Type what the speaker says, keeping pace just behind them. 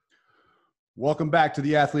Welcome back to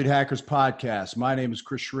the Athlete Hackers Podcast. My name is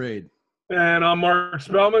Chris Schrade. And I'm Mark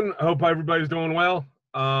Spellman. I hope everybody's doing well.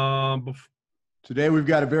 Today we've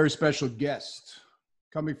got a very special guest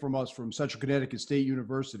coming from us from Central Connecticut State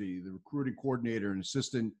University, the recruiting coordinator and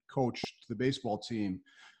assistant coach to the baseball team,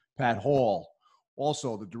 Pat Hall,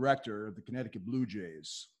 also the director of the Connecticut Blue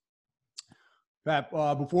Jays. Pat,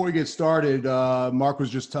 before we get started, Mark was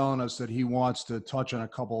just telling us that he wants to touch on a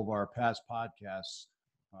couple of our past podcasts.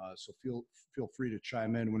 So feel free to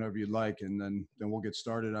chime in whenever you'd like, and then we'll get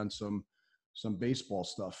started on some baseball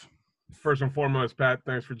stuff. First and foremost, Pat,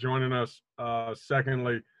 thanks for joining us.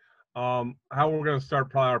 Secondly, how we're going to start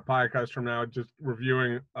probably our podcast from now, just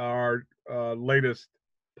reviewing our latest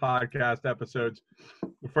podcast episodes.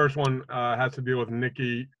 The first one has to deal with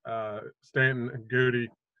Nikki Stanton and Goody.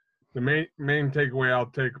 The main takeaway I'll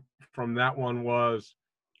take from that one was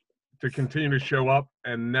to continue to show up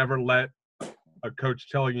and never let a coach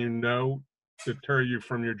telling you no deter you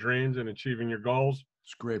from your dreams and achieving your goals.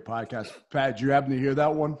 It's a great podcast. Pat, did you happen to hear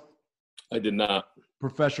that one? I did not.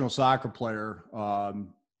 Professional soccer player.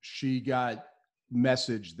 She got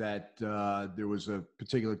message that there was a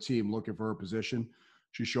particular team looking for her position.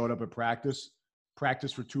 She showed up at practice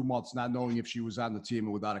for 2 months, not knowing if she was on the team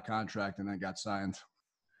and without a contract, and then got signed.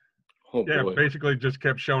 Oh, yeah, boy. Basically just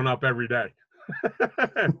kept showing up every day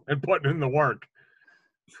and putting in the work.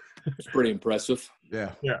 It's pretty impressive.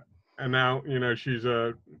 Yeah. And now, she's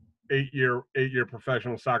a eight-year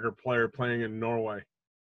professional soccer player playing in Norway.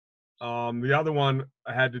 The other one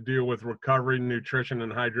had to deal with recovery, nutrition,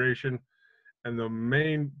 and hydration. And the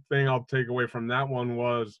main thing I'll take away from that one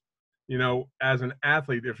was, as an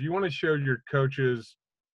athlete, if you want to show your coaches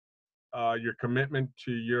your commitment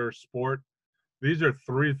to your sport, these are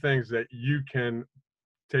three things that you can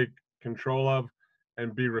take control of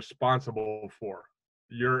and be responsible for.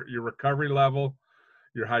 Your recovery level,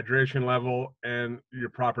 your hydration level, and your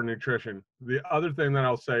proper nutrition. The other thing that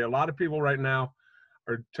I'll say, a lot of people right now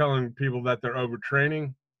are telling people that they're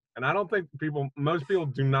overtraining. And I don't think most people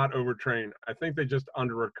do not overtrain. I think they just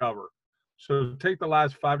under-recover. So take the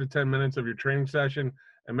last 5 to 10 minutes of your training session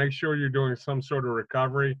and make sure you're doing some sort of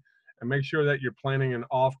recovery, and make sure that you're planning an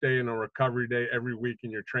off day and a recovery day every week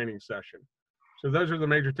in your training session. So those are the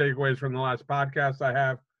major takeaways from the last podcast I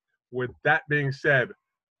have. With that being said,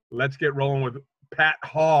 let's get rolling with Pat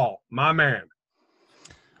Hall, my man.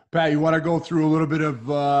 Pat, you want to go through a little bit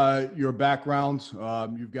of your background?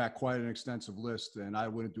 You've got quite an extensive list, and I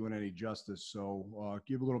wouldn't do it any justice. So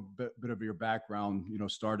give a little bit of your background,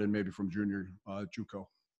 starting maybe from junior JUCO.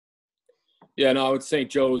 Yeah, no, I was St.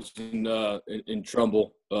 Joe's in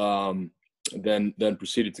Trumbull. Then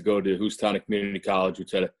proceeded to go to Houstonic Community College,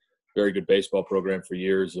 which had a very good baseball program for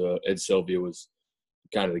years. Ed Sylvia was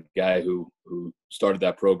kind of the guy who started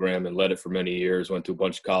that program and led it for many years. Went to a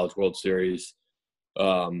bunch of College World Series.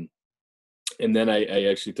 And then I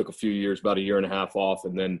actually took a few years, about a year and a half off,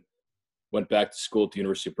 and then went back to school at the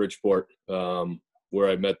University of Bridgeport, where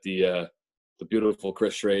I met the beautiful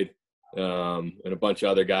Chris Schrade, and a bunch of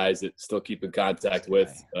other guys that still keep in contact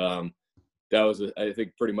with. That was, I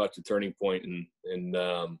think, pretty much a turning point in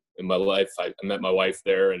my life. I met my wife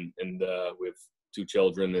there, and we have 2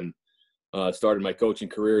 children, and started my coaching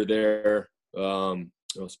career there.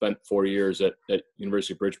 Spent 4 years at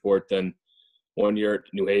University of Bridgeport, then 1 year at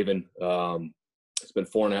New Haven. Spent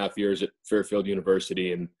 4.5 years at Fairfield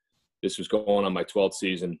University, and this was going on my 12th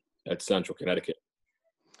season at Central Connecticut.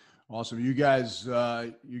 Awesome. You guys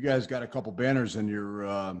got a couple banners in your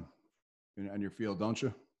on your field, don't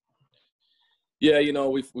you? Yeah,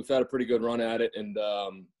 we've had a pretty good run at it, and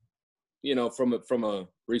from a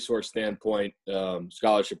resource standpoint,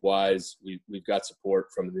 scholarship wise, we've got support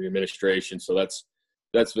from the administration, so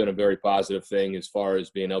that's been a very positive thing as far as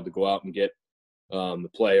being able to go out and get the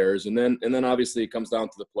players, and then obviously it comes down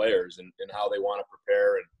to the players and how they want to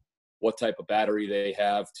prepare and what type of battery they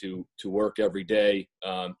have to work every day.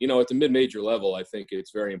 At the mid-major level, I think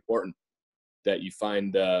it's very important that you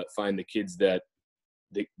find the kids that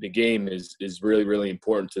the game is really, really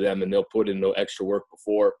important to them, and they'll put in the extra work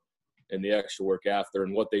before and the extra work after.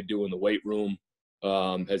 And what they do in the weight room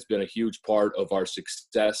has been a huge part of our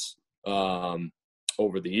success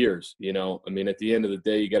over the years. At the end of the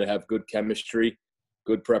day, you got to have good chemistry,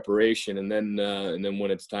 good preparation, and then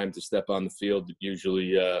when it's time to step on the field,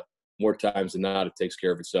 usually more times than not, it takes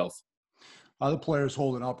care of itself. How are the players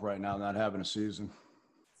holding up right now, not having a season?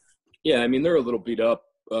 Yeah, they're a little beat up.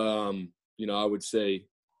 I would say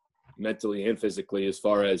mentally and physically, as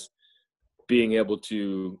far as being able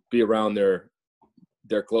to be around their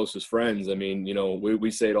closest friends.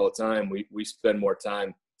 We say it all the time. We spend more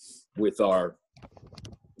time with our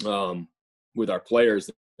players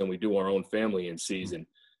than we do our own family in season.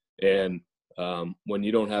 And when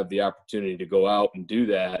you don't have the opportunity to go out and do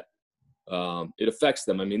that, it affects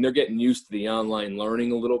them. I mean, they're getting used to the online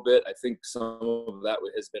learning a little bit. I think some of that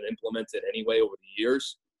has been implemented anyway over the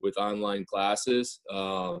years with online classes.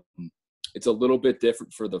 It's a little bit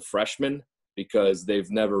different for the freshmen because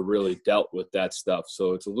they've never really dealt with that stuff.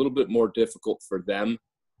 So it's a little bit more difficult for them.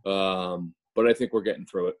 But I think we're getting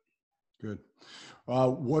through it. Good.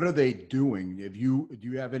 What are they doing? Do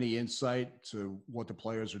you have any insight to what the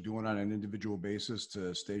players are doing on an individual basis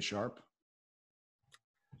to stay sharp?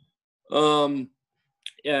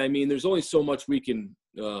 Yeah, I mean, there's only so much we can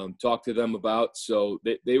talk to them about. So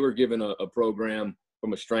they were given a program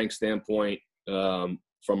from a strength standpoint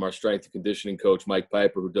from our strength and conditioning coach, Mike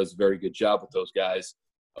Piper, who does a very good job with those guys.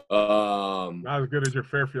 Not as good as your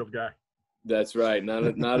Fairfield guy. That's right.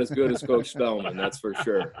 Not as good as Coach Spellman, that's for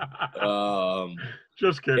sure.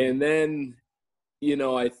 Just kidding. And then,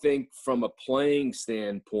 I think from a playing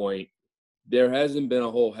standpoint, there hasn't been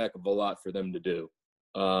a whole heck of a lot for them to do.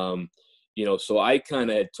 So I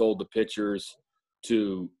kind of had told the pitchers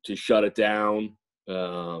to shut it down.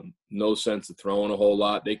 No sense of throwing a whole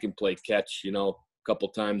lot. They can play catch, a couple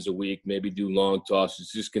times a week, maybe do long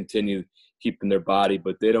tosses, just continue keeping their body,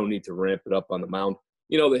 but they don't need to ramp it up on the mound.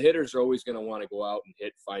 The hitters are always going to want to go out and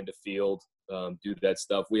hit, find a field, do that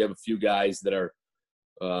stuff. We have a few guys that are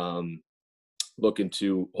looking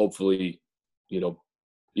to hopefully,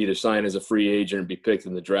 either sign as a free agent or be picked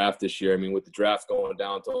in the draft this year. I mean, with the draft going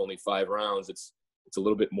down to only 5 rounds, it's a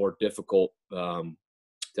little bit more difficult to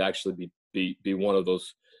actually be one of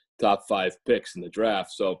those top 5 picks in the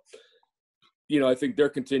draft. So, I think they're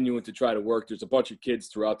continuing to try to work. There's a bunch of kids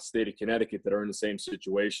throughout the state of Connecticut that are in the same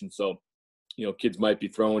situation. So, kids might be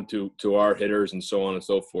throwing to our hitters and so on and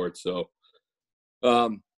so forth. So,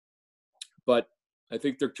 but I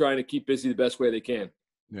think they're trying to keep busy the best way they can.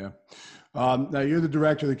 Yeah. Now you're the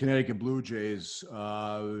director of the Connecticut Blue Jays.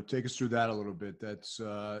 Take us through that a little bit. That's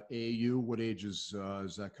AAU. What ages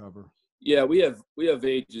does that cover? Yeah, we have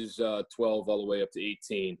ages 12 all the way up to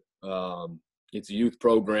 18. It's a youth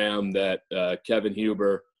program that Kevin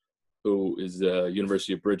Huber, who is the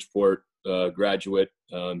University of Bridgeport graduate,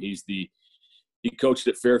 he coached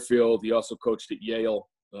at Fairfield. He also coached at Yale,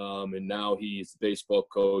 and now he's the baseball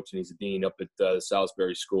coach and he's a dean up at the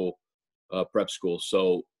Salisbury School, prep school.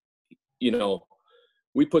 So,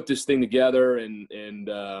 we put this thing together and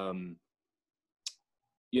I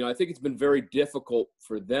think it's been very difficult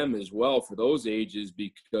for them as well for those ages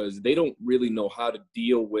because they don't really know how to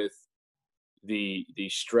deal with the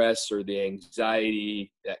stress or the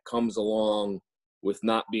anxiety that comes along with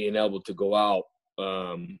not being able to go out.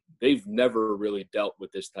 They've never really dealt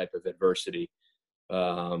with this type of adversity.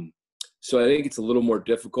 So I think it's a little more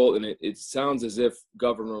difficult, and it sounds as if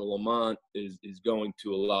Governor Lamont is going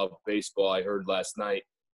to allow baseball. I heard last night,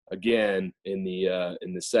 again, in the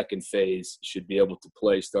second phase, should be able to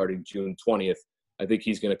play starting June 20th. I think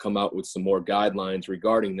he's going to come out with some more guidelines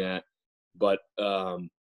regarding that. But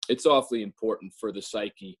it's awfully important for the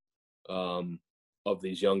psyche of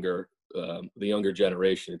these the younger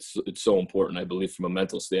generation. It's so important, I believe, from a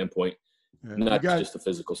mental standpoint. Yeah, not just a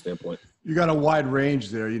physical standpoint. You got a wide range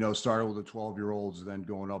there, starting with the 12-year-olds, then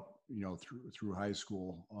going up, through high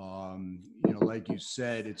school. Like you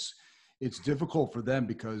said, it's difficult for them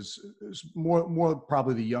because it's more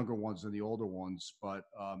probably the younger ones than the older ones. But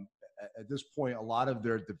at this point, a lot of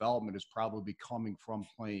their development is probably coming from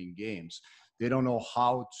playing games. They don't know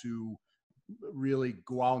how to really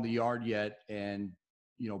go out in the yard yet and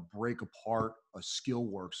break apart a skill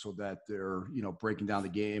work so that they're, breaking down the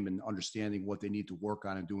game and understanding what they need to work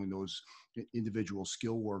on and doing those individual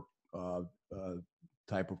skill work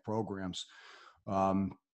type of programs.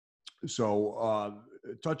 So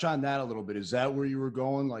touch on that a little bit. Is that where you were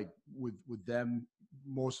going, like with them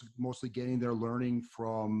mostly getting their learning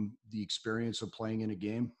from the experience of playing in a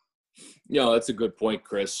game? Yeah, that's a good point,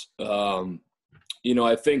 Chris. I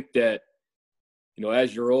think that,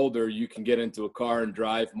 as you're older, you can get into a car and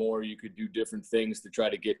drive more. You could do different things to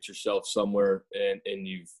try to get yourself somewhere, and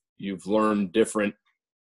you've learned different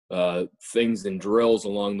things and drills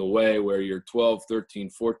along the way. Where you're 12,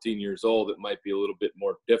 13, 14 years old, it might be a little bit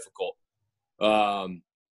more difficult. And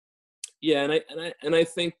I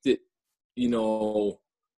think that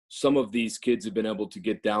some of these kids have been able to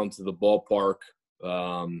get down to the ballpark,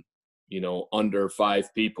 under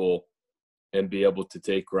 5 people, and be able to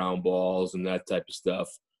take ground balls and that type of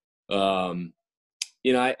stuff. I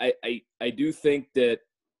do think that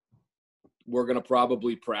we're going to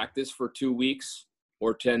probably practice for 2 weeks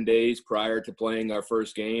or 10 days prior to playing our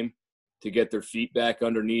first game to get their feet back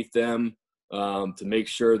underneath them, to make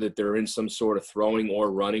sure that they're in some sort of throwing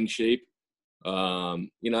or running shape.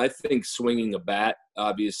 I think swinging a bat,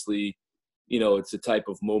 obviously, it's a type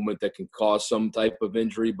of movement that can cause some type of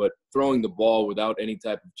injury, but throwing the ball without any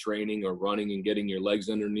type of training or running and getting your legs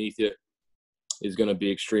underneath it is going to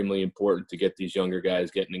be extremely important to get these younger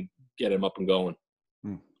guys get them up and going.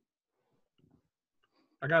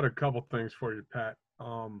 I got a couple things for you, Pat.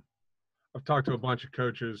 I've talked to a bunch of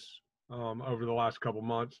coaches over the last couple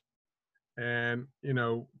months, and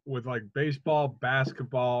with like baseball,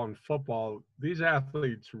 basketball, and football, these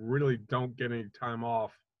athletes really don't get any time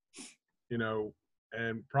off.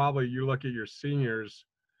 And probably you look at your seniors,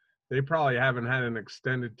 they probably haven't had an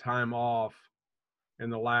extended time off in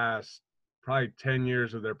the last probably 10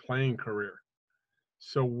 years of their playing career.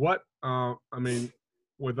 So what,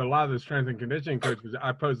 with a lot of the strength and conditioning coaches,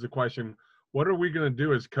 I pose the question, what are we going to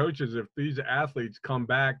do as coaches if these athletes come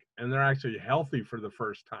back and they're actually healthy for the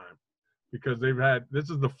first time? Because this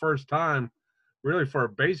is the first time really for a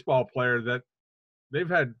baseball player that they've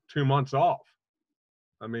had 2 months off.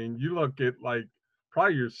 I mean, you look at like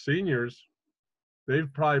probably your seniors,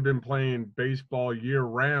 they've probably been playing baseball year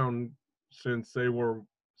round since they were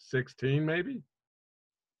 16, maybe.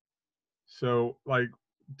 So like,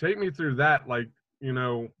 take me through that. Like,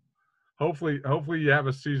 hopefully you have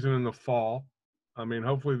a season in the fall. I mean,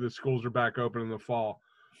 hopefully the schools are back open in the fall.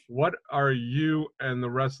 What are you and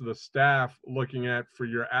the rest of the staff looking at for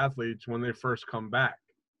your athletes when they first come back?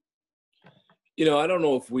 I don't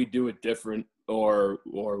know if we do it different or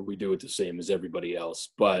we do it the same as everybody else,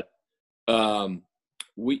 but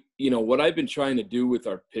what I've been trying to do with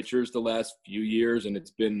our pitchers the last few years, and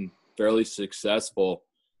it's been fairly successful,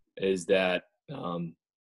 is that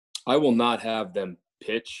I will not have them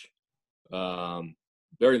pitch,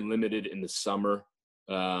 very limited in the summer,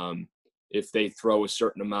 if they throw a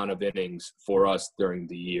certain amount of innings for us during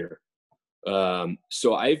the year.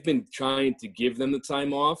 So I've been trying to give them the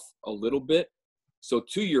time off a little bit. So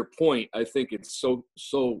to your point, I think it's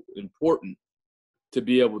so important to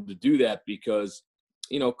be able to do that because,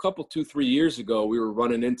 a couple, 2-3 years ago, we were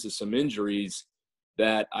running into some injuries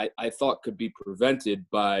that I thought could be prevented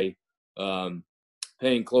by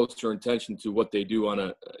paying closer attention to what they do on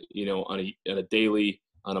a daily,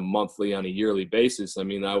 on a monthly, on a yearly basis. I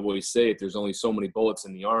mean, I always say there's only so many bullets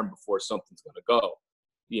in the arm before something's going to go,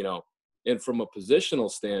 and from a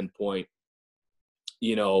positional standpoint,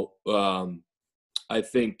 I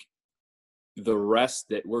think the rest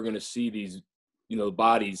that we're going to see these,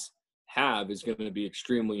 bodies have is going to be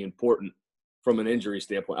extremely important from an injury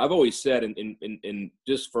standpoint. I've always said, in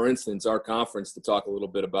just for instance, our conference, to talk a little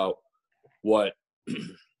bit about what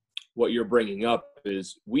you're bringing up,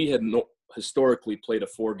 is we had historically played a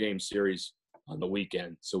 4-game series on the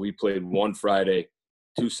weekend. So we played one Friday,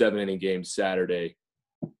 2 7-inning games Saturday,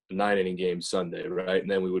 a 9-inning game Sunday, right?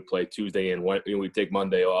 And then we would play Tuesday and we'd take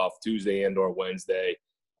Monday off, Tuesday and or Wednesday,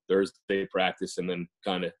 Thursday practice, and then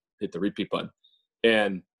kind of hit the repeat button.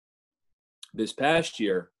 And this past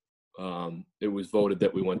year, it was voted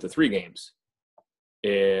that we went to 3 games.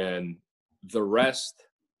 And the rest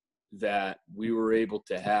that we were able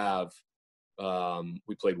to have,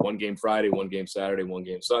 we played 1 game Friday, 1 game Saturday, 1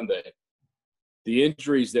 game Sunday. The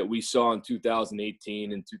injuries that we saw in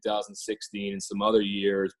 2018 and 2016 and some other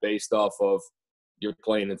years, based off of you're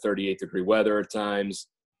playing in 38-degree weather at times,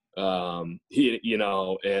 and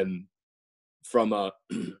from a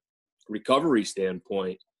recovery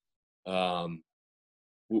standpoint, our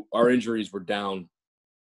injuries were down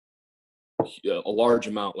a large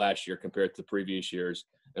amount last year compared to previous years.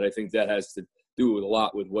 And I think that has to do a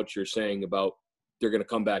lot with what you're saying about they're going to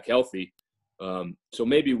come back healthy. So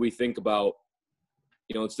maybe we think about,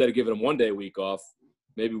 instead of giving them 1 day a week off,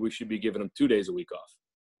 maybe we should be giving them 2 days a week off.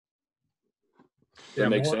 That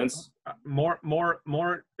makes sense? More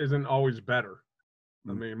isn't always better.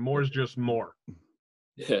 I mean, more is just more.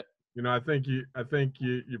 Yeah. I think you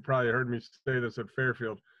probably heard me say this at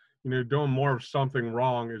Fairfield. Doing more of something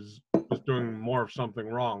wrong is just doing more of something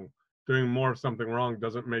wrong. Doing more of something wrong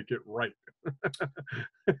doesn't make it right.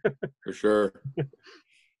 For sure.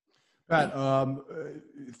 Pat,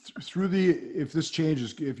 if this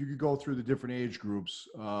changes, if you could go through the different age groups,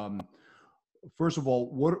 first of all,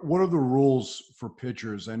 what are the rules for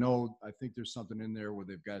pitchers? I think there's something in there where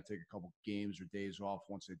they've got to take a couple games or days off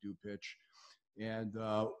once they do pitch. And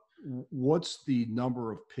what's the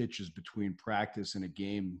number of pitches between practice and a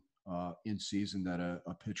game in season that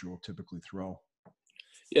a pitcher will typically throw?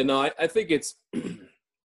 Yeah, no, I think it's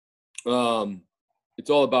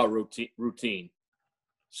all about routine.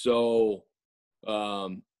 So,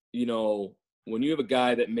 when you have a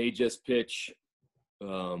guy that may just pitch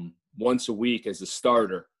once a week as a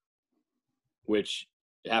starter, which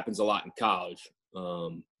happens a lot in college.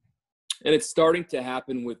 And it's starting to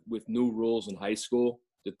happen with new rules in high school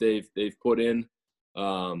that they've put in,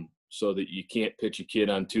 so that you can't pitch a kid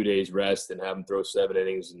on 2 days rest and have them throw 7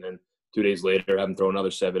 innings, and then 2 days later have them throw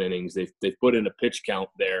another 7 innings. They've put in a pitch count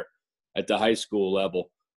there at the high school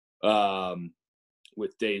level,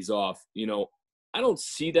 with days off. I don't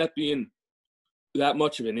see that being that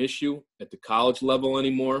much of an issue at the college level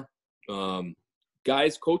anymore.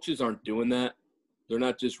 Coaches aren't doing that. They're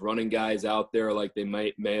not just running guys out there like they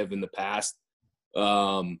may have in the past.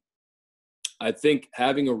 I think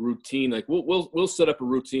having a routine, like we'll set up a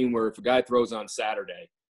routine where if a guy throws on Saturday,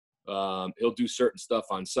 he'll do certain stuff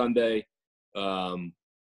on Sunday.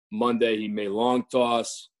 Monday he may long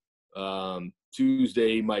toss.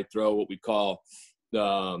 Tuesday he might throw what we call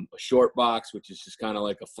a short box, which is just kind of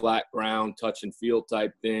like a flat ground touch and feel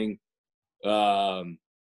type thing.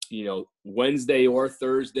 Wednesday or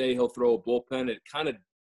Thursday he'll throw a bullpen. It kind of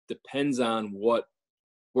depends on what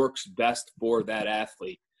works best for that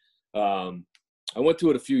athlete. I went to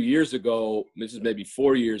it a few years ago. This is maybe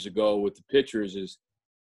 4 years ago with the pitchers. Is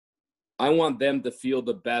I want them to feel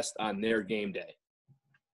the best on their game day.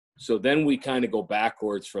 So then we kind of go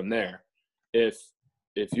backwards from there. If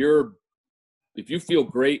you feel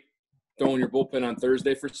great throwing your bullpen on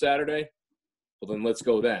Thursday for Saturday, well then let's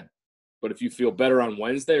go then. But if you feel better on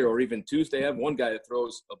Wednesday or even Tuesday, I have one guy that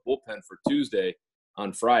throws a bullpen for Tuesday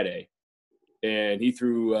on Friday, and he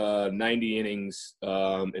threw 90 innings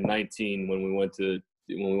in 19 when we won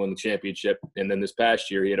the championship. And then this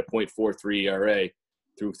past year, he had a .43 ERA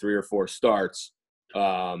through 3 or 4 starts.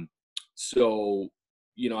 So,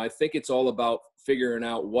 I think it's all about figuring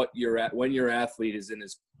out when your athlete is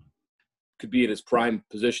could be in his prime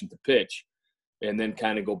position to pitch, and then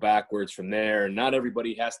kind of go backwards from there. And not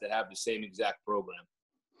everybody has to have the same exact program.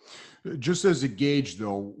 Just as a gauge,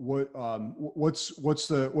 though, what's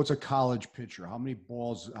a college pitcher? How many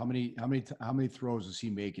balls? How many throws does he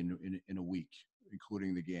make in a week,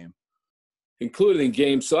 including the game? Including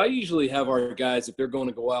games. So I usually have our guys, if they're going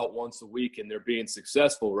to go out once a week and they're being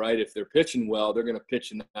successful, right? If they're pitching well, they're going to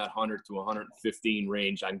pitch in that 100 to 115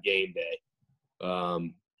 range on game day.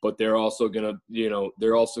 But they're also going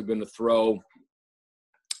to throw,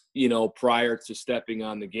 prior to stepping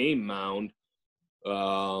on the game mound.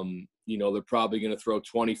 They're probably going to throw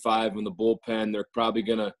 25 in the bullpen. They're probably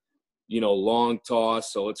going to, long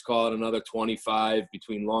toss. So let's call it another 25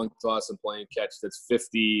 between long toss and playing catch. That's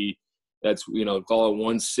 50. That's, call it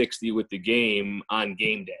 160 with the game on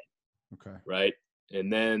game day. Okay. Right.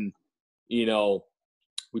 And then, we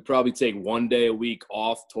probably take 1 day a week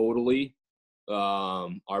off totally.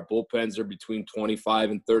 Our bullpens are between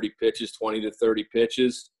 25 and 30 pitches, 20 to 30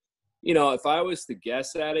 pitches. If I was to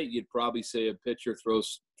guess at it, you'd probably say a pitcher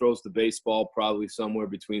throws the baseball probably somewhere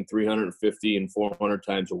between 350 and 400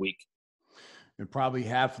 times a week. And probably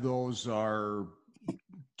half of those are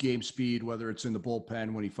game speed, whether it's in the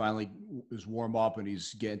bullpen when he finally is warm up and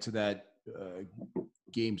he's getting to that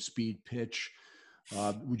game speed pitch.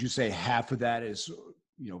 Would you say half of that is,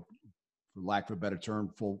 for lack of a better term,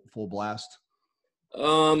 full blast?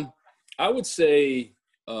 I would say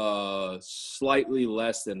slightly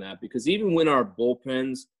less than that, because even when our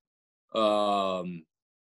bullpens,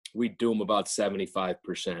 we do them about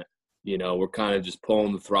 75%. We're kind of just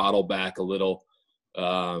pulling the throttle back a little,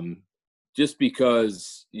 just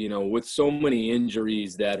because, with so many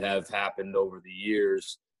injuries that have happened over the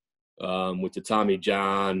years, with the Tommy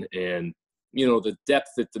John and, the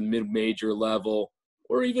depth at the mid-major level,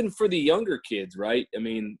 or even for the younger kids, right? I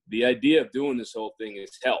mean, the idea of doing this whole thing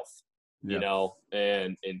is health,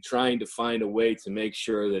 and trying to find a way to make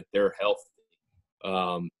sure that they're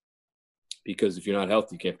healthy. Because if you're not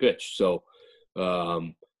healthy, you can't pitch. So,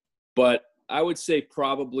 but I would say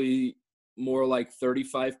probably more like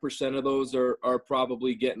 35% of those are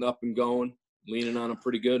probably getting up and going, leaning on them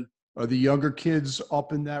pretty good. Are the younger kids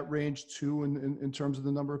up in that range too, in terms of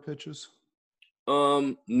the number of pitches?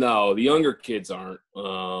 No, the younger kids aren't.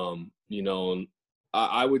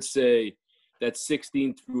 I would say that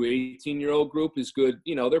 16 through 18-year-old group is good.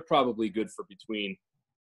 They're probably good for between,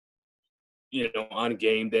 on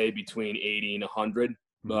game day between 80 and 100.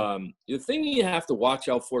 Mm-hmm. The thing you have to watch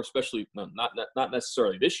out for, especially not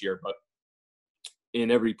necessarily this year, but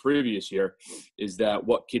in every previous year, is that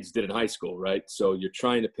what kids did in high school, right? So you're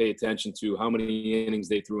trying to pay attention to how many innings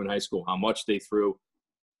they threw in high school, how much they threw,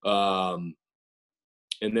 and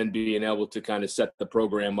then being able to kind of set the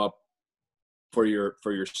program up for your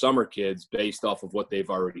summer kids based off of what they've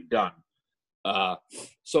already done.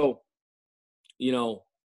 So,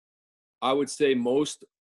 I would say most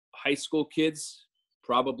high school kids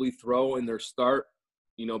probably throw in their start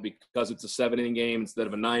because it's a 7-inning game instead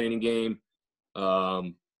of a 9-inning game,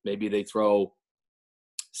 maybe they throw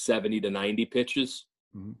 70 to 90 pitches,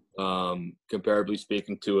 comparably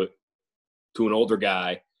speaking to an older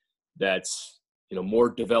guy that's, more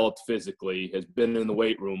developed physically, has been in the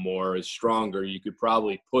weight room more, is stronger. You could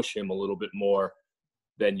probably push him a little bit more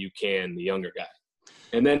than you can the younger guy.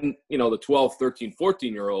 And then, the 12, 13,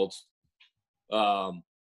 14-year-olds,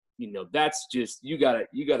 that's just, you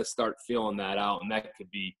gotta start feeling that out. And that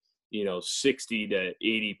could be, 60 to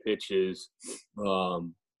 80 pitches,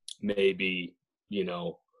 maybe,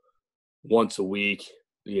 once a week,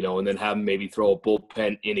 and then have him maybe throw a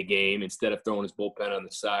bullpen in a game. Instead of throwing his bullpen on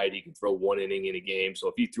the side, he can throw 1 inning in a game. So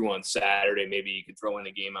if he threw on Saturday, maybe he could throw in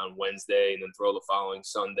a game on Wednesday and then throw the following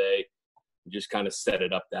Sunday. Just kind of set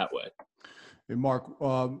it up that way. Hey, Mark,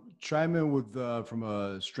 chime in with, from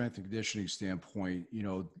a strength and conditioning standpoint,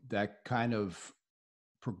 that kind of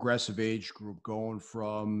progressive age group going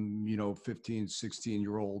from, 15,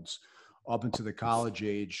 16-year-olds up into the college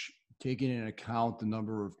age, taking into account the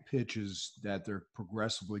number of pitches that they're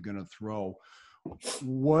progressively going to throw.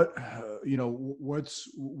 What,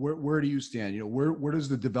 where do you stand? Where does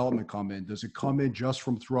the development come in? Does it come in just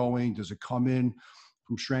from throwing? Does it come in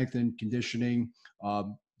from strength and conditioning?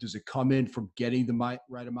 Does it come in from getting the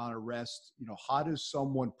right amount of rest? How does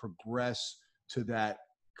someone progress to that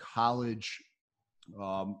college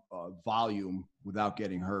volume without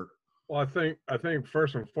getting hurt? Well, I think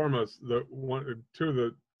first and foremost, two of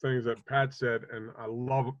the things that Pat said, and I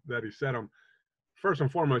love that he said them. First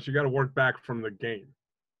and foremost, you got to work back from the game.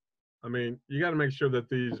 I mean, you got to make sure that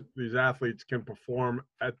these athletes can perform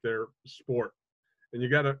at their sport, and you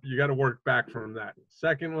got to work back from that.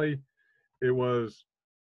 Secondly,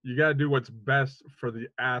 you got to do what's best for the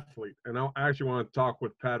athlete. And I actually want to talk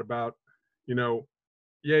with Pat about, you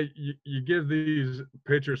give these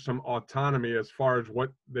pitchers some autonomy as far as what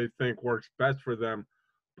they think works best for them.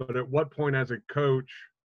 But at what point as a coach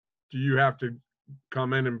do you have to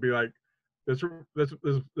come in and be like, this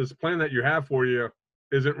plan that you have for you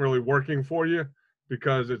isn't really working for you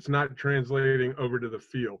because it's not translating over to the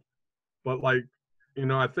field. But I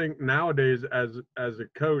think nowadays as a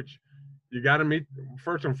coach, you got to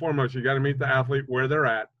first and foremost, you got to meet the athlete where they're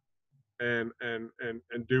at and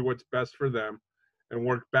do what's best for them and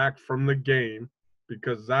work back from the game,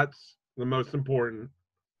 because that's the most important.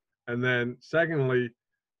 And then secondly,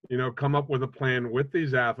 come up with a plan with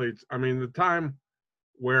these athletes. I mean, the time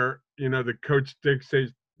where, the coach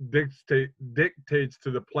dictates to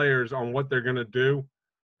the players on what they're going to do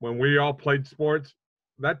when we all played sports,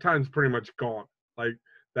 that time's pretty much gone. Like,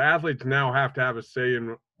 the athletes now have to have a say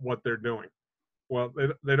in what they're doing. Well,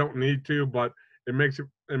 they don't need to, but it makes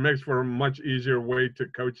for a much easier way to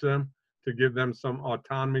coach them, to give them some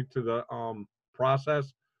autonomy to the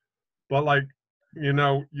process. But you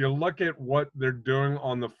look at what they're doing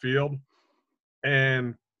on the field,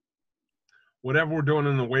 and whatever we're doing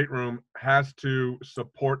in the weight room has to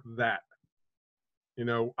support that.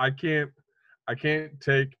 I can't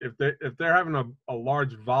take, if they're having a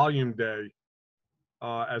large volume day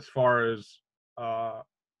as far as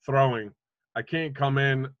throwing, I can't come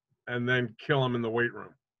in and then kill them in the weight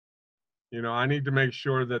room. I need to make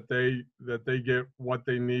sure that they get what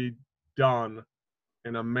they need done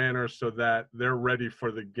in a manner so that they're ready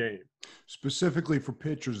for the game. Specifically for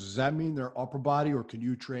pitchers, does that mean their upper body, or can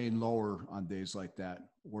you train lower on days like that,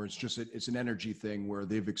 where it's an energy thing where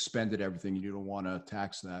they've expended everything and you don't want to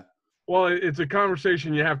tax that? Well, it's a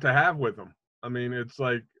conversation you have to have with them. I mean, it's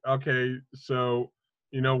like, okay, so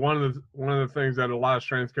one of the things that a lot of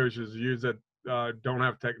strength coaches use that don't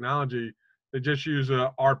have technology, they just use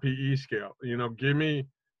a RPE scale.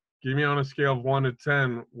 Give me on a scale of 1 to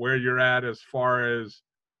 10 where you're at as far as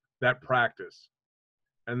that practice.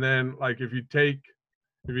 And then if you take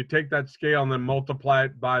that scale and then multiply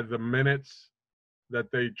it by the minutes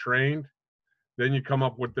that they trained, then you come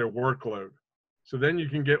up with their workload. So then you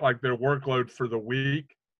can get their workload for the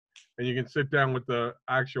week, and you can sit down with the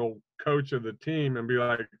actual coach of the team and be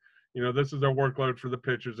like, this is their workload for the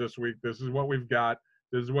pitchers this week. This is what we've got.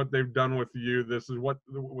 This is what they've done with you. This is what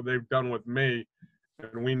they've done with me.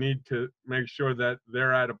 And we need to make sure that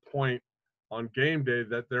they're at a point on game day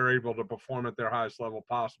that they're able to perform at their highest level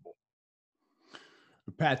possible.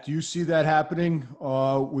 Pat, do you see that happening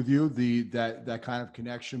with you, that kind of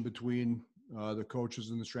connection between the coaches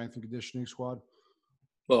and the strength and conditioning squad?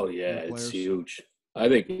 Oh, yeah, it's huge. I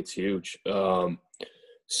think it's huge.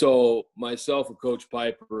 So myself and Coach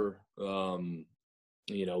Piper, we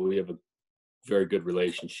have a very good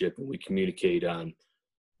relationship, and we communicate on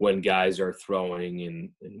when guys are throwing and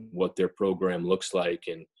what their program looks like,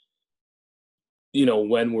 and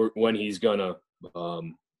when he's gonna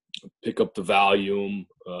pick up the volume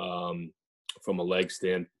from a leg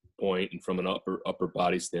standpoint and from an upper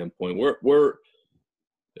body standpoint. We're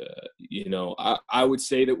I would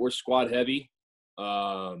say that we're squad heavy,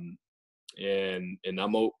 and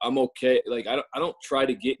I'm okay. Like I don't try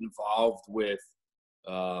to get involved with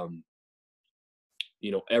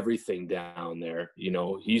everything down there.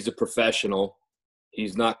 He's a professional.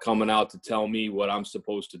 He's not coming out to tell me what I'm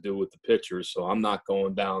supposed to do with the pictures, so I'm not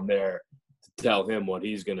going down there to tell him what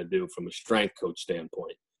he's going to do from a strength coach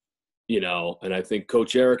standpoint. And I think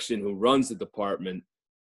Coach Erickson, who runs the department,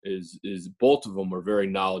 is both of them are very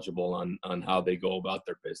knowledgeable on how they go about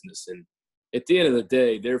their business. And at the end of the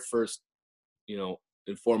day, their first, and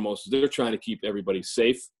foremost, they're trying to keep everybody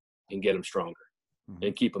safe and get them stronger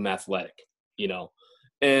and keep them athletic,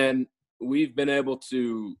 And we've been able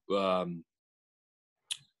to,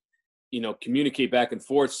 communicate back and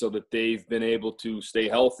forth so that they've been able to stay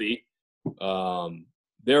healthy.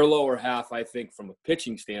 Their lower half, I think, from a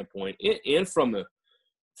pitching standpoint and from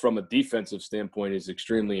a defensive standpoint is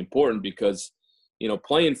extremely important because,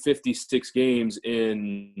 playing 56 games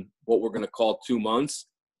in what we're going to call 2 months,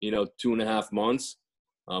 2.5 months,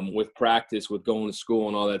 with practice, with going to school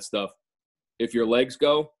and all that stuff. If your legs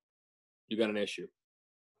go, you got an issue.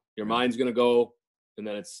 Your mind's going to go, and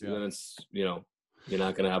then you're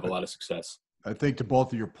not going to have a lot of success. I think to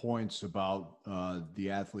both of your points about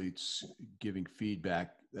the athletes giving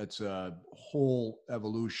feedback, that's a whole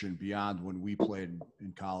evolution beyond when we played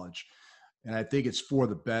in college. And I think it's for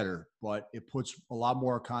the better, but it puts a lot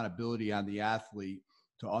more accountability on the athlete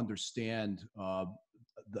to understand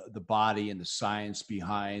the body and the science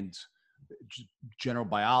behind general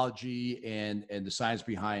biology and the science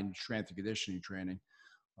behind strength and conditioning training.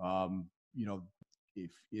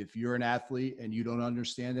 If you're an athlete and you don't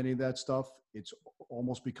understand any of that stuff, it's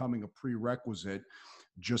almost becoming a prerequisite,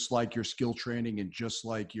 just like your skill training and just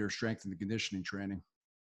like your strength and conditioning training.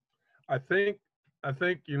 I think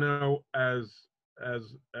as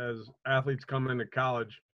athletes come into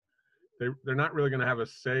college, they're not really going to have a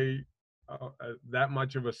say, that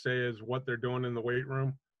much of a say as what they're doing in the weight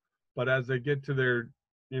room. But as they get to their,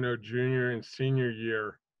 junior and senior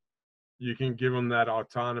year, you can give them that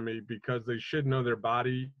autonomy because they should know their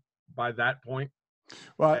body by that point.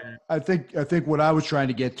 Well, I think what I was trying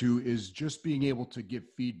to get to is just being able to give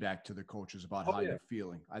feedback to the coaches about how you're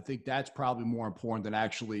feeling. I think that's probably more important than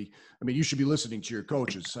actually, you should be listening to your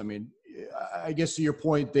coaches. I guess to your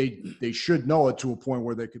point, they should know it to a point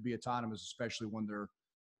where they could be autonomous, especially when they're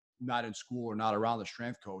not in school or not around the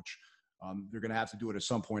strength coach. They're going to have to do it at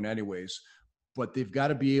some point anyways, but they've got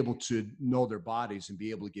to be able to know their bodies and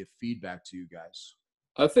be able to give feedback to you guys.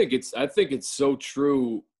 I think it's so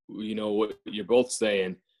true. What you're both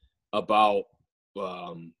saying about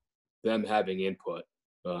them having input.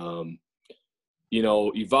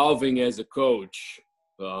 Evolving as a coach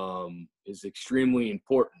is extremely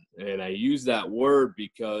important. And I use that word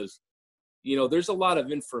because, there's a lot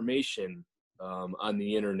of information on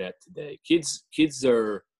the internet today. Kids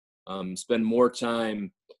are spend more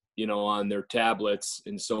time, on their tablets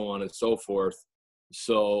and so on and so forth.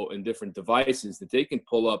 So in different devices that they can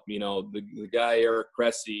pull up, the guy, Eric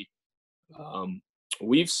Cressy,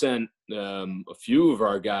 we've sent a few of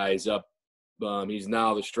our guys up. He's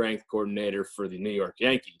now the strength coordinator for the New York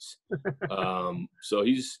Yankees. So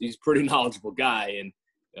he's pretty knowledgeable guy.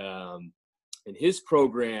 And his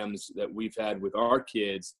programs that we've had with our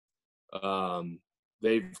kids,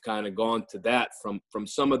 they've kind of gone to that from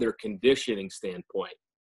some of their conditioning standpoint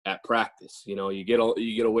at practice. You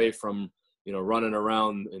get away from, running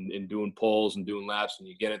around and doing pulls and doing laps, and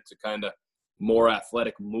you get into kind of more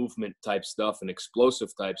athletic movement type stuff and explosive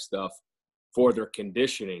type stuff for their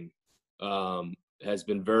conditioning, has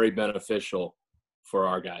been very beneficial for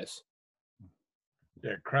our guys.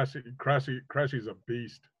 Yeah, Cressy's a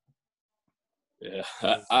beast. Yeah,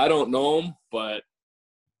 I don't know him, but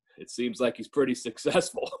it seems like he's pretty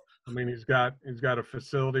successful. He's got a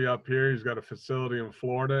facility up here. He's got a facility in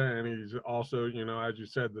Florida, and he's also, as you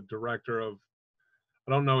said, the director of.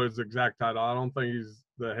 I don't know his exact title. I don't think he's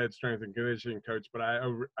the head strength and conditioning coach, but I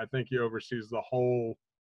think he oversees the whole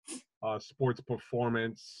sports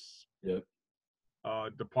performance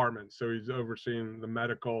department. So he's overseeing the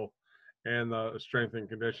medical and the strength and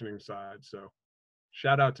conditioning side. So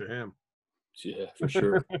shout out to him. Yeah, for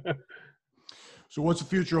sure. So what's the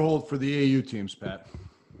future hold for the AU teams, Pat?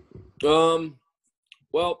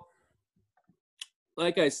 Well,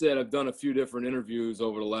 like I said, I've done a few different interviews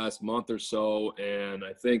over the last month or so, and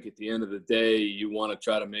I think at the end of the day, you want to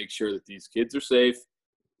try to make sure that these kids are safe,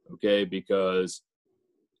 okay, and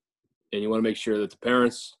you want to make sure that the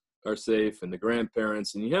parents are safe and the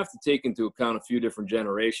grandparents, and you have to take into account a few different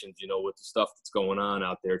generations, with the stuff that's going on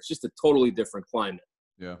out there. It's just a totally different climate.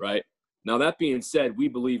 Yeah. Right. Now, that being said, we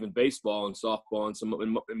believe in baseball and softball and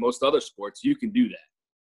in most other sports, you can do that.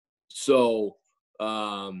 So,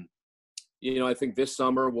 I think this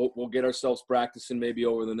summer we'll get ourselves practicing maybe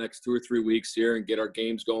over the next 2 or 3 weeks here and get our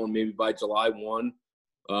games going maybe by July 1.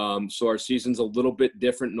 So our season's a little bit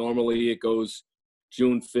different. Normally it goes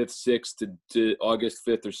June 5th, 6th to August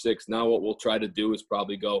 5th or 6th. Now what we'll try to do is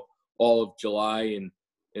probably go all of July and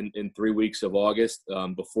in 3 weeks of August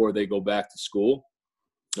before they go back to school.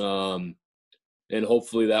 And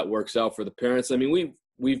hopefully that works out for the parents. I mean,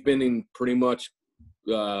 we've been in pretty much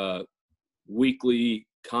weekly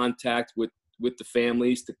contact with the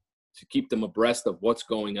families to keep them abreast of what's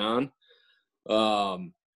going on.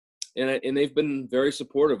 And they've been very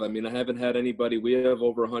supportive. I mean, I haven't had anybody. We have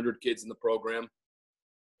over 100 kids in the program,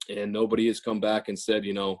 and nobody has come back and said,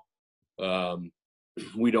 we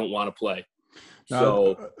don't want to play. Now,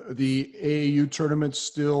 so the AAU tournament's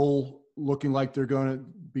still looking like they're going to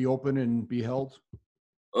be open and be held?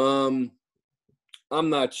 I'm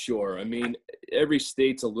not sure. I mean, every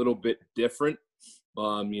state's a little bit different.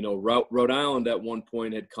 Rhode Island at one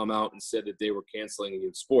point had come out and said that they were canceling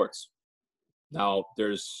youth sports. Now,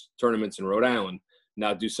 there's tournaments in Rhode Island.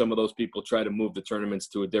 Now, do some of those people try to move the tournaments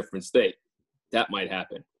to a different state? That might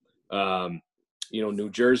happen. New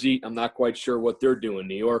Jersey, I'm not quite sure what they're doing.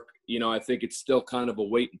 New York, I think it's still kind of a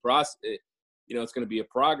waiting process. It's going to be a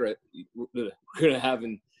progress. We're going to have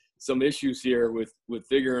some issues here with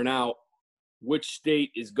figuring out which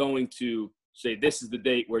state is going to say this is the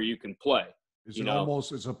date where you can play. Is it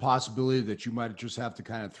almost it's a possibility that you might just have to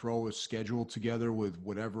kind of throw a schedule together with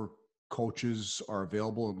whatever coaches are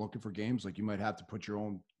available and looking for games? Like you might have to put your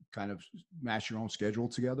own kind of mash your own schedule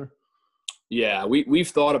together? Yeah, we've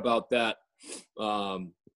thought about that.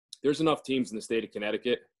 There's enough teams in the state of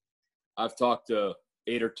Connecticut. I've talked to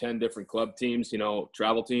 8 or 10 different club teams,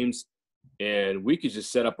 travel teams, and we could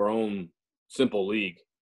just set up our own simple league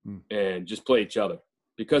and just play each other.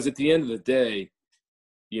 Because at the end of the day,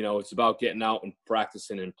 it's about getting out and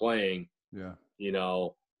practicing and playing. Yeah.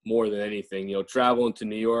 More than anything, traveling to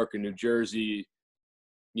New York and New Jersey,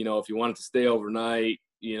 if you wanted to stay overnight,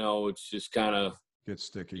 it's just kind of gets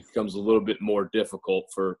sticky. Becomes a little bit more difficult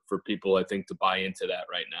for people, I think, to buy into that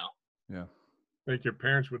right now. Yeah. I think your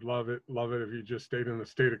parents would love it if you just stayed in the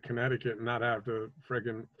state of Connecticut and not have to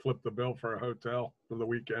friggin' flip the bill for a hotel for the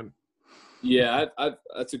weekend. Yeah,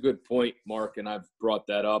 that's a good point, Mark, and I've brought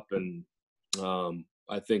that up, and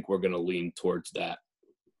I think we're going to lean towards that.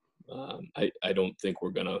 I don't think we're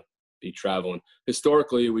going to be traveling.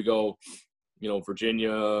 Historically, we go,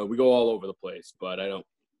 Virginia, we go all over the place, but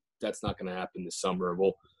that's not going to happen this summer.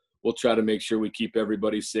 We'll try to make sure we keep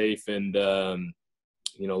everybody safe and,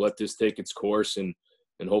 let this take its course and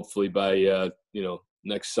hopefully by,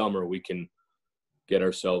 next summer we can get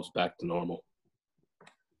ourselves back to normal.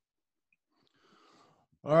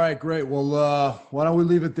 All right, great. Well, why don't we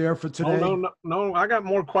leave it there for today? No, I got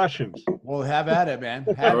more questions. Well, have at it, man.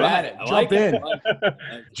 Have at it. Jump in.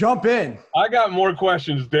 Jump in. I got more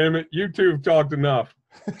questions, damn it. You two have talked enough.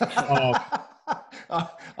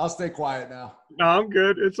 I'll stay quiet now. No, I'm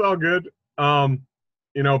good. It's all good.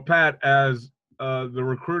 Pat, as the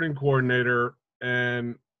recruiting coordinator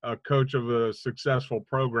and a coach of a successful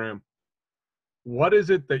program, what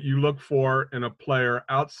is it that you look for in a player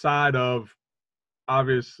outside of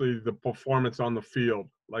obviously the performance on the field?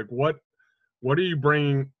 Like what are you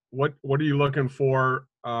bringing? What are you looking for?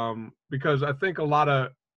 Because I think a lot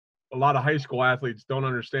of high school athletes don't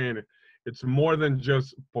understand it. It's more than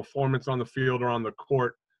just performance on the field or on the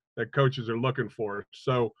court that coaches are looking for.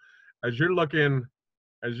 So as you're looking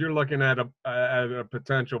at a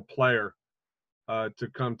potential player to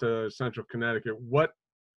come to Central Connecticut, what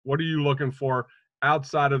are you looking for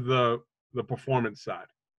outside of the performance side?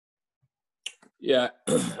 Yeah,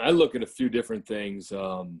 I look at a few different things.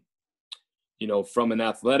 From an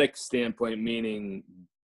athletic standpoint, meaning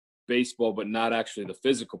baseball, but not actually the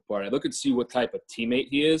physical part. I look and see what type of teammate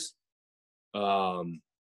he is,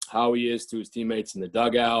 how he is to his teammates in the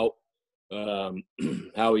dugout,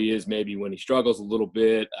 how he is maybe when he struggles a little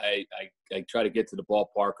bit. I try to get to the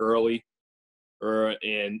ballpark early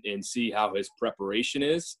and see how his preparation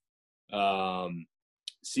is,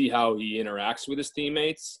 see how he interacts with his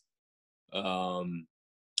teammates.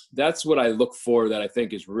 That's what I look for that I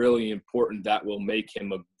think is really important that will make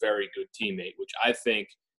him a very good teammate, which I think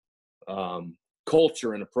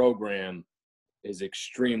culture in a program is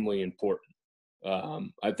extremely important.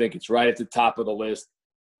 I think it's right at the top of the list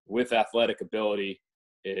with athletic ability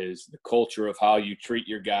is the culture of how you treat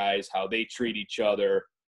your guys, how they treat each other,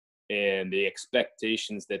 and the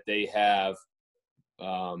expectations that they have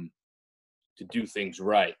to do things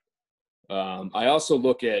right. I also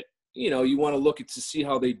look at, you want to look at to see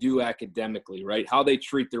how they do academically, right? How they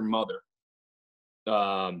treat their mother.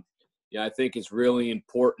 I think it's really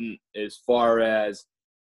important as far as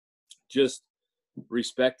just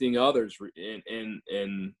respecting others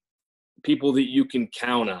and people that you can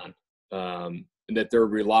count on, and that they're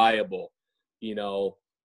reliable.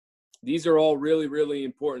 These are all really, really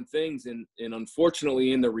important things. And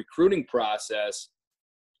unfortunately, in the recruiting process,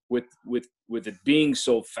 with it being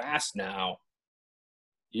so fast now,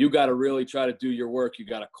 you got to really try to do your work. You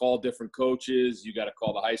got to call different coaches. You got to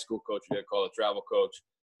call the high school coach. You got to call the travel coach.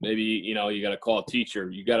 Maybe, you got to call a teacher.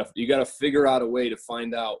 You got to figure out a way to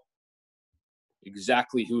find out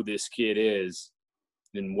exactly who this kid is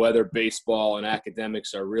and whether baseball and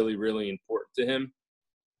academics are really, really important to him.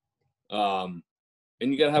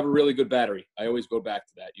 And you got to have a really good battery. I always go back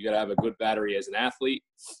to that. You got to have a good battery as an athlete.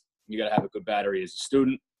 You got to have a good battery as a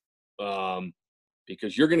student,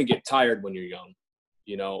 because you're going to get tired when you're young.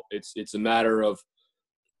 It's a matter of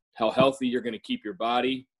how healthy you're going to keep your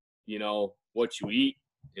body, what you eat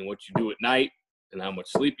and what you do at night and how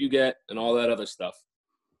much sleep you get and all that other stuff.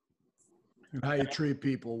 And how you treat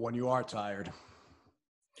people when you are tired.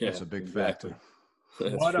 Yeah, that's a big exactly.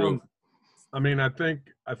 factor. That's true. I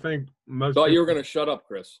think most. Thought you were going to shut up,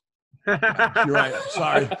 Chris. You're right.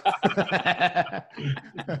 Sorry.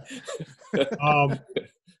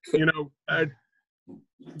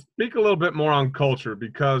 Speak a little bit more on culture,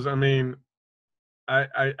 because I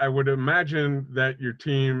would imagine that your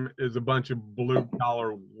team is a bunch of blue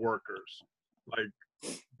collar workers, like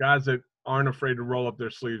guys that aren't afraid to roll up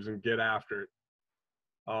their sleeves and get after it,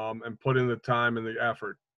 and put in the time and the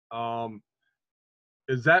effort.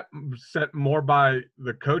 Is that set more by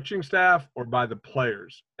the coaching staff or by the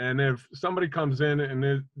players? And if somebody comes in and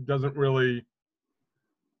it doesn't really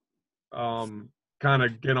kind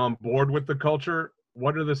of get on board with the culture,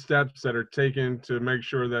 what are the steps that are taken to make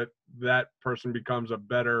sure that that person becomes a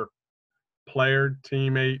better player,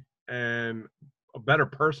 teammate, and a better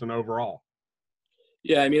person overall?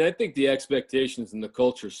 Yeah, I think the expectations and the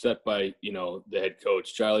culture set by, the head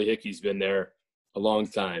coach. Charlie Hickey's been there a long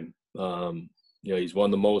time. He's won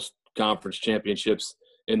the most conference championships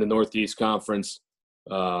in the Northeast Conference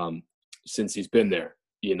since he's been there.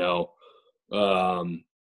 He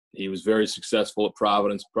was very successful at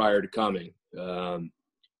Providence prior to coming.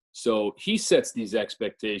 So he sets these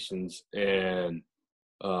expectations and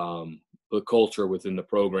the culture within the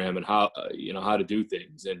program and how to do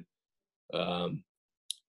things. And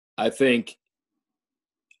I think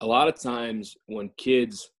a lot of times when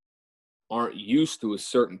kids aren't used to a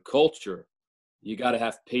certain culture, you got to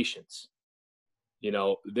have patience.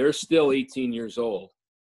 They're still 18 years old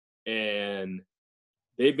and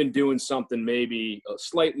they've been doing something maybe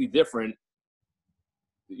slightly different,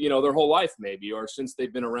 their whole life maybe, or since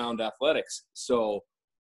they've been around athletics. So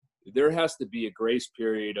there has to be a grace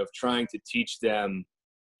period of trying to teach them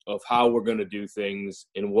of how we're going to do things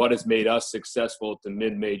and what has made us successful at the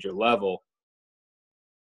mid-major level.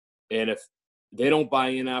 And if they don't buy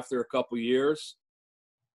in after a couple years,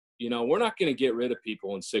 we're not going to get rid of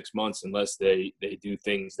people in 6 months unless they do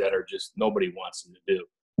things that are just nobody wants them to do.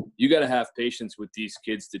 You got to have patience with these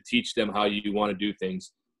kids to teach them how you want to do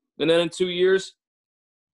things. And then in 2 years,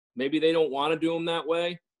 maybe they don't want to do them that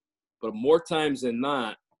way, but more times than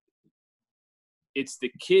not, it's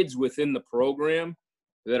the kids within the program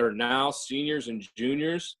that are now seniors and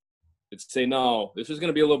juniors that say, no, this is going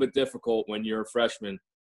to be a little bit difficult when you're a freshman,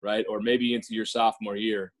 right? Or maybe into your sophomore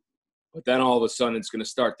year. But then all of a sudden it's going to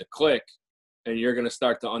start to click and you're going to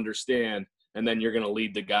start to understand, and then you're going to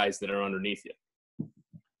lead the guys that are underneath you.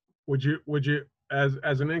 Would you as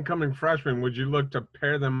an incoming freshman, would you look to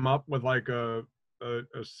pair them up with like a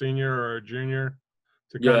senior or a junior?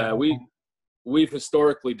 We've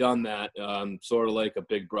historically done that, sort of like a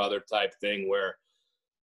big brother type thing where,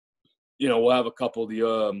 we'll have a couple of the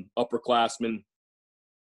upperclassmen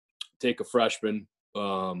take a freshman,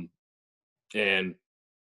 and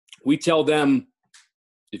we tell them,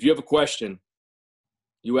 if you have a question,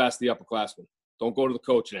 you ask the upperclassman. Don't go to the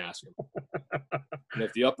coach and ask him. And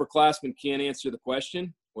if the upperclassman can't answer the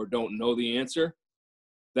question or don't know the answer,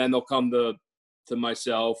 then they'll come to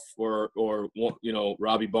myself or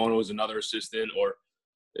Robbie Bono is another assistant, or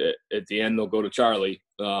at the end they'll go to Charlie.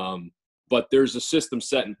 But there's a system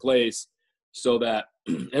set in place so that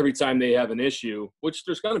every time they have an issue, which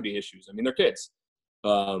there's going to be issues. They're kids,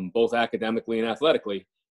 both academically and athletically,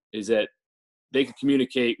 is that they can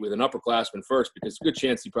communicate with an upperclassman first, because it's a good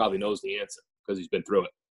chance he probably knows the answer because he's been through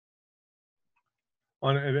it.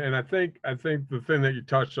 And I think the thing that you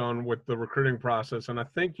touched on with the recruiting process, and I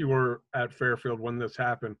think you were at Fairfield when this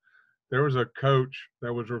happened. There was a coach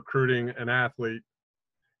that was recruiting an athlete,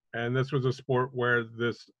 and this was a sport where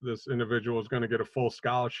this individual was going to get a full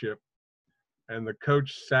scholarship, and the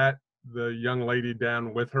coach sat the young lady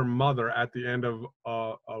down with her mother at the end of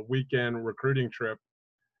a weekend recruiting trip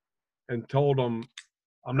and told them,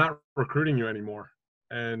 "I'm not recruiting you anymore."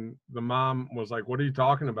 And the mom was like, "What are you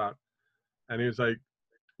talking about?" And he was like,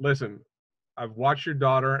 "Listen, I've watched your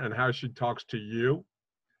daughter and how she talks to you,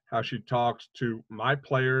 how she talks to my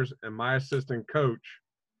players and my assistant coach,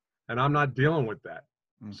 and I'm not dealing with that.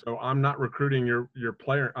 So I'm not recruiting your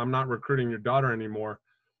player. I'm not recruiting your daughter anymore."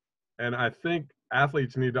 And I think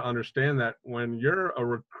athletes need to understand that when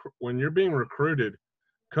you're being recruited,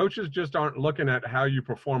 coaches just aren't looking at how you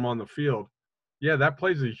perform on the field. Yeah, that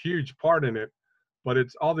plays a huge part in it, but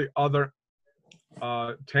it's all the other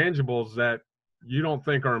tangibles that you don't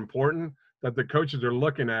think are important that the coaches are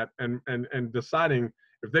looking at and deciding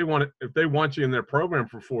if they want you in their program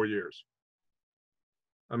for 4 years.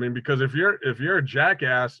 I mean, because if you're a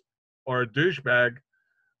jackass or a douchebag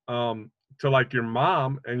to like your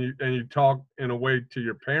mom and you talk in a way to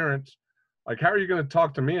your parents, like how are you going to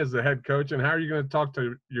talk to me as the head coach, and how are you going to talk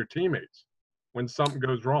to your teammates when something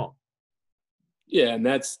goes wrong? Yeah, and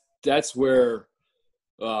that's where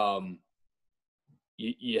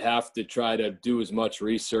you have to try to do as much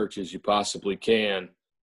research as you possibly can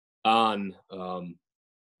on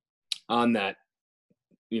that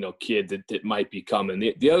kid that might be coming.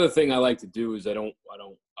 The other thing I like to do is I don't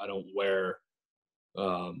wear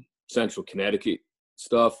Central Connecticut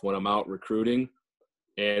stuff when I'm out recruiting,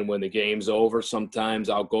 and when the game's over, sometimes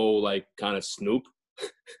I'll go like kind of snoop.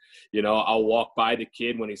 I'll walk by the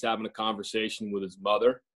kid when he's having a conversation with his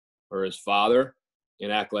mother or his father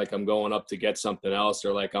and act like I'm going up to get something else,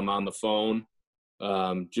 or like I'm on the phone,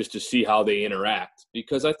 just to see how they interact,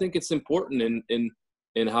 because I think it's important in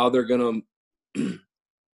how they're going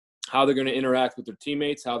to interact with their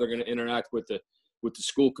teammates, how they're going to interact with the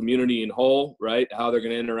school community in whole, right? How they're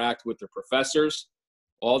going to interact with their professors.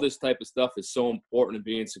 All this type of stuff is so important in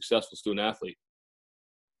being a successful student athlete.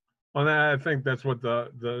 Well, I think that's what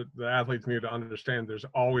the athletes need to understand. There's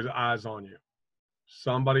always eyes on you.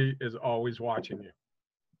 Somebody is always watching you.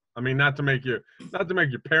 I mean, not to make you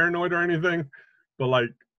paranoid or anything, but like,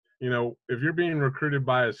 if you're being recruited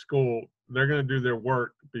by a school, they're going to do their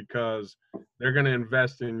work because they're going to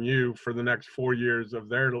invest in you for the next 4 years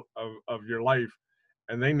of your life,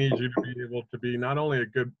 and they need you to be able to be not only a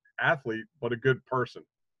good athlete but a good person.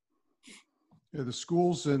 Yeah, the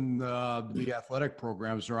schools and the athletic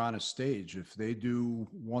programs are on a stage. If they do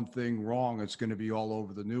one thing wrong, it's going to be all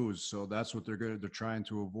over the news. So that's what they're trying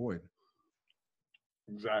to avoid.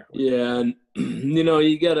 Exactly. Yeah, and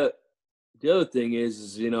you gotta. The other thing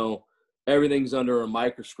is everything's under a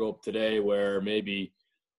microscope today, where maybe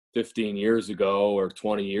 15 years ago or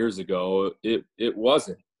 20 years ago it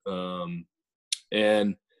wasn't.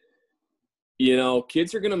 And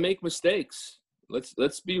kids are gonna make mistakes.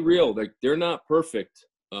 Let's be real. They're not perfect.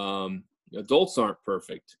 Adults aren't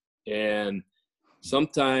perfect, and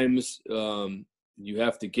sometimes you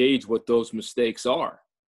have to gauge what those mistakes are,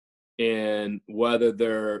 and whether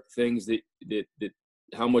they're things that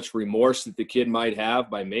how much remorse that the kid might have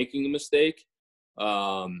by making a mistake,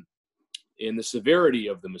 and the severity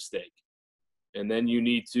of the mistake. And then you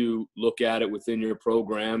need to look at it within your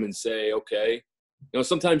program and say, okay,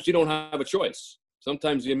 sometimes you don't have a choice.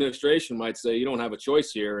 Sometimes the administration might say you don't have a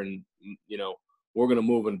choice here, and we're going to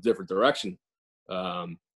move in a different direction.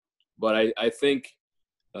 But I think,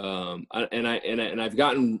 and I've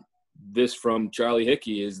gotten this from Charlie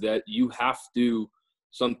Hickey, is that you have to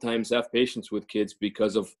sometimes have patience with kids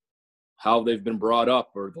because of how they've been brought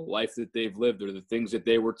up, or the life that they've lived, or the things that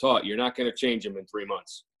they were taught. You're not going to change them in 3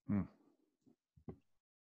 months.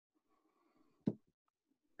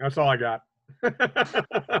 That's all I got.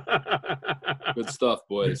 Good stuff,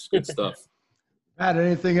 boys. Good stuff. Matt,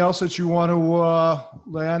 anything else that you want to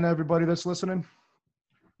lay on everybody that's listening?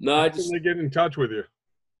 No, I just get in touch with you.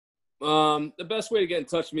 The best way to get in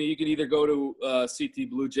touch with me, you can either go to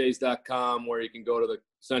ctbluejays.com, where you can go to the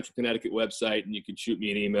Central Connecticut website and you can shoot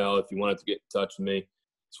me an email if you wanted to get in touch with me.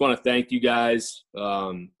 Just want to thank you guys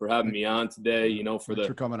for having me on today. Thanks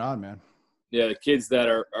for coming on, man. Yeah, the kids that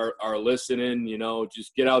are listening,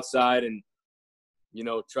 just get outside and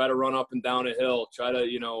try to run up and down a hill. Try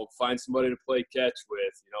to find somebody to play catch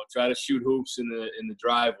with. Try to shoot hoops in the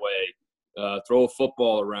driveway. Throw a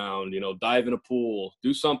football around, dive in a pool,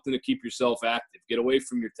 do something to keep yourself active, get away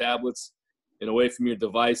from your tablets and away from your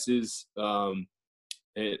devices.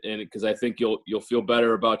 and because I think you'll feel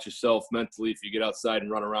better about yourself mentally if you get outside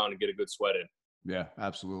and run around and get a good sweat in. Yeah,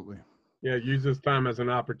 absolutely. Yeah, use this time as an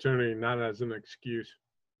opportunity, not as an excuse.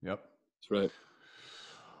 Yep. That's right.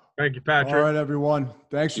 Thank you, Patrick. All right, everyone.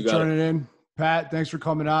 Thanks for You got turning in. Pat, thanks for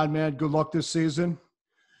coming on, man. Good luck this season.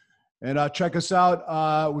 And check us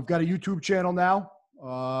out. We've got a YouTube channel now.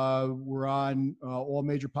 We're on all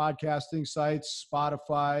major podcasting sites,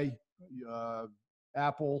 Spotify,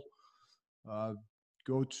 Apple.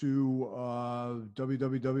 Go to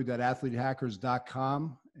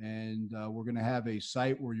www.athletehackers.com, and we're going to have a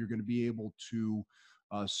site where you're going to be able to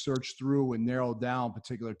search through and narrow down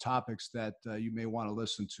particular topics that you may want to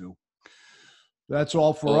listen to. That's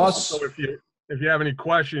all for us. So if you have any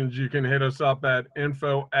questions, you can hit us up at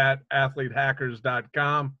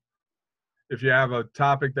info@athletehackers.com. If you have a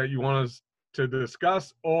topic that you want us to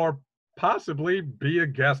discuss or possibly be a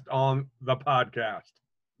guest on the podcast.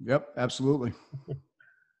 Yep, absolutely.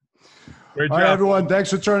 Great All job. right, everyone. Thanks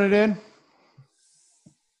for turning in.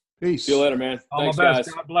 Peace. See you later, man. All Thanks, the best.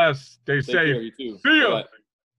 guys. God bless. Stay Take safe. care, you too. See ya. Bye.